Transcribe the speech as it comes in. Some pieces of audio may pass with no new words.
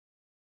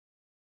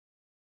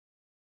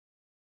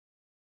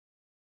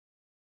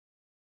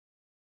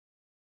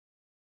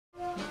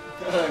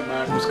Alright,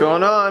 man. What's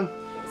going on?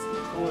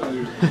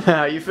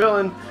 How you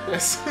feeling?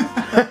 Yes.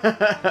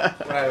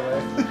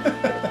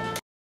 Right.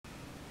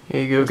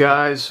 Here you go,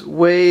 guys.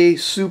 Way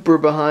super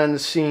behind the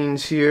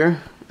scenes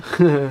here.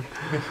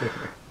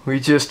 We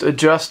just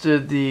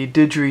adjusted the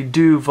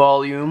didgeridoo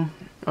volume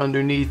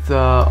underneath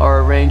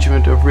our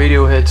arrangement of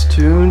Radiohead's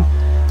tune,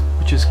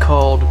 which is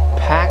called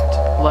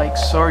Packed Like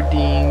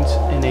Sardines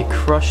in a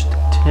Crushed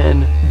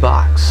Tin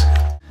Box.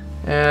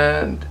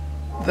 And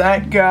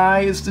that guy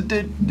is the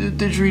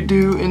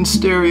didgeridoo in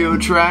stereo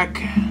track.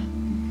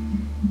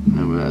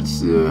 And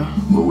that's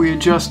what we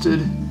adjusted.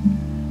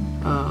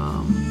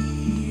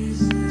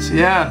 So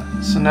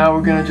yeah, so now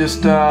we're gonna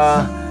just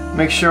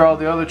make sure all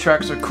the other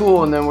tracks are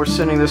cool, and then we're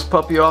sending this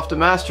puppy off to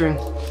mastering.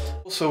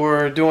 So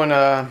we're doing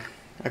a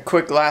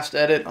quick last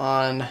edit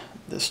on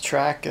this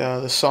track,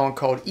 this song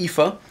called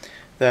Ifa,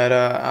 that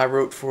I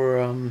wrote for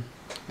a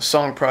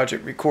song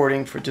project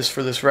recording for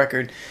this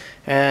record.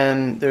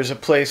 And there's a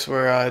place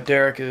where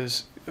Derek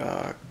is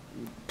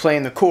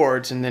playing the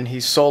chords, and then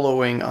he's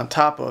soloing on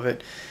top of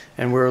it,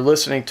 and we're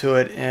listening to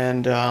it,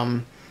 and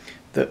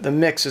the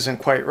mix isn't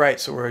quite right,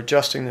 so we're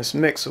adjusting this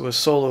mix so his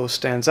solo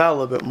stands out a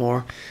little bit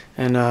more.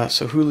 And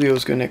so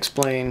Julio's going to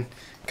explain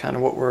kind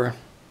of what we're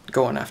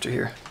going after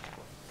here.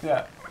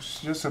 Yeah,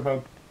 it's just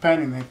about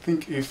panning. I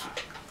think if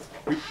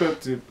we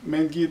put the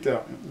main guitar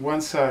on one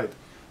side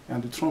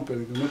and the trumpet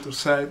on the other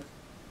side,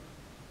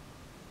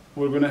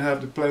 we're going to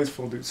have the place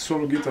for the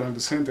solo guitar in the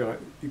center.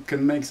 It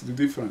can make the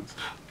difference.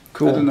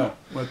 Cool. I don't know.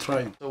 We're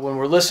trying. So when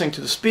we're listening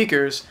to the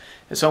speakers,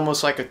 it's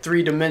almost like a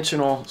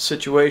three-dimensional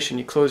situation.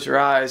 You close your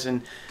eyes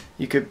and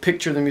you could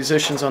picture the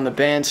musicians on the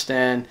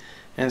bandstand,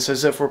 and it's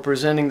as if we're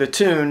presenting the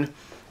tune,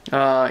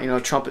 you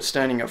know, trumpet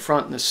standing up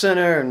front in the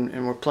center,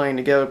 and we're playing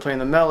together, playing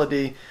the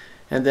melody,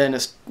 and then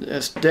it's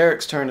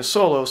Derek's turn to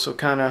solo, so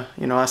kind of,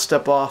 you know, I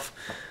step off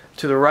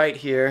to the right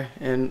here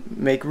and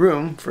make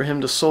room for him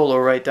to solo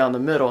right down the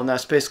middle, and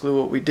that's basically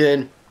what we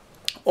did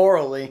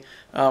orally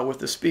with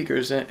the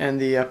speakers and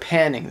the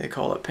panning. They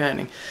call it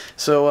panning.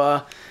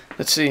 So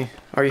let's see,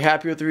 are you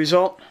happy with the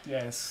result?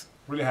 Yes,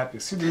 really happy.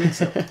 See the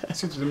mixer.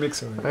 See to the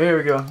mixer. Oh, here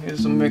we go.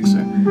 Here's the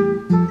mixer.